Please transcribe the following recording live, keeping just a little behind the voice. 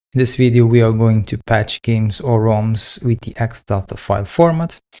In this video, we are going to patch games or ROMs with the Xdelta file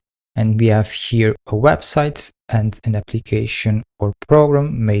format. And we have here a website and an application or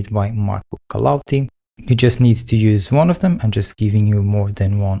program made by Marco Calauti. You just need to use one of them. I'm just giving you more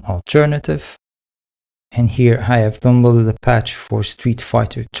than one alternative. And here I have downloaded a patch for Street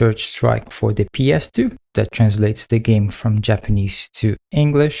Fighter Third Strike for the PS2 that translates the game from Japanese to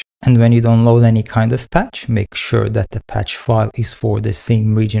English. And when you download any kind of patch, make sure that the patch file is for the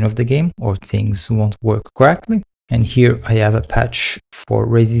same region of the game or things won't work correctly. And here I have a patch for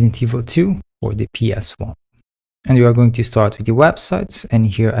Resident Evil 2 for the PS1. And you are going to start with the websites, and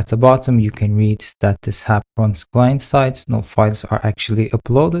here at the bottom you can read that this app runs client-side, no files are actually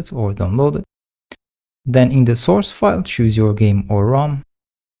uploaded or downloaded. Then in the source file, choose your game or ROM.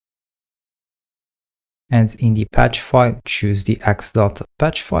 And in the patch file, choose the Xdelta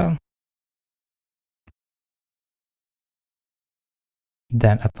patch file.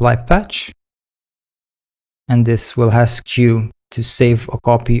 Then apply patch. And this will ask you to save a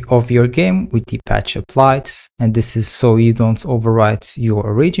copy of your game with the patch applied. And this is so you don't overwrite your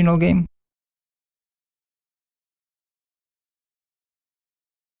original game.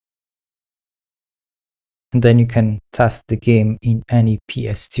 And then you can test the game in any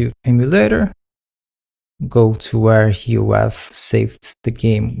PS2 emulator. Go to where you have saved the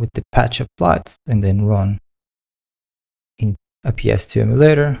game with the patch applied and then run in a PS2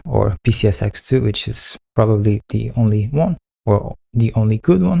 emulator or PCSX2, which is probably the only one or the only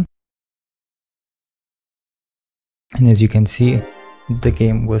good one. And as you can see, the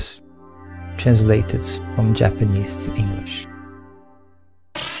game was translated from Japanese to English.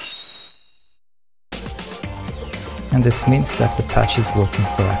 And this means that the patch is working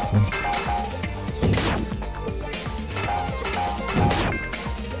correctly.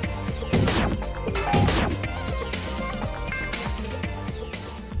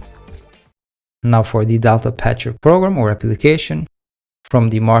 Now for the Delta Patcher program or application, from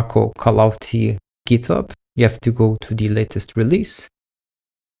the Marco Calauti GitHub, you have to go to the latest release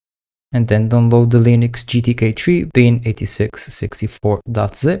and then download the Linux GTK3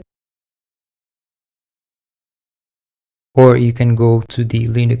 bin8664.zip. Or you can go to the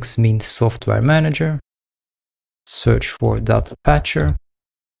Linux Mint Software Manager, search for Delta Patcher,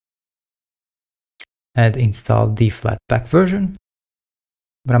 and install the Flatpak version.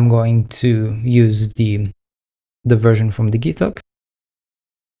 But I'm going to use the version from the GitHub.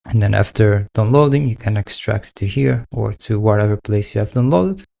 And then after downloading, you can extract to here or to whatever place you have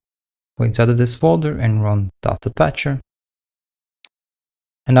downloaded. Go inside of this folder and run Delta Patcher.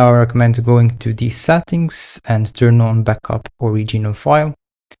 And now I recommend going to the settings and turn on backup original file,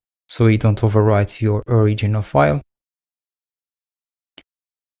 so you don't overwrite your original file.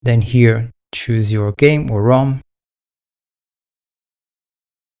 Then here, choose your game or ROM.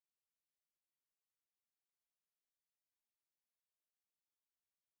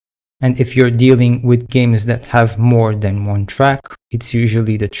 And if you're dealing with games that have more than one track, it's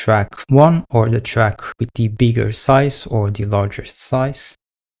usually the track 1 or the track with the bigger size or the larger size.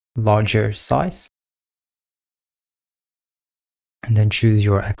 And then choose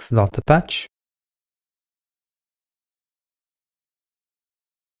your Xdelta patch.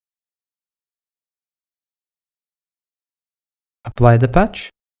 Apply the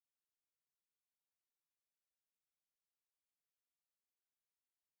patch.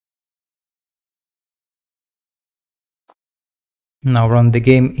 Now run the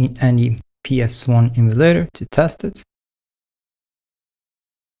game in any PS1 emulator to test it.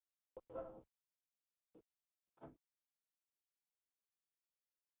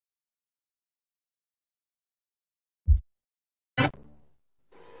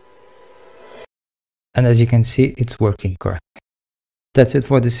 And as you can see, it's working correctly. That's it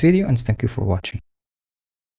for this video, and thank you for watching.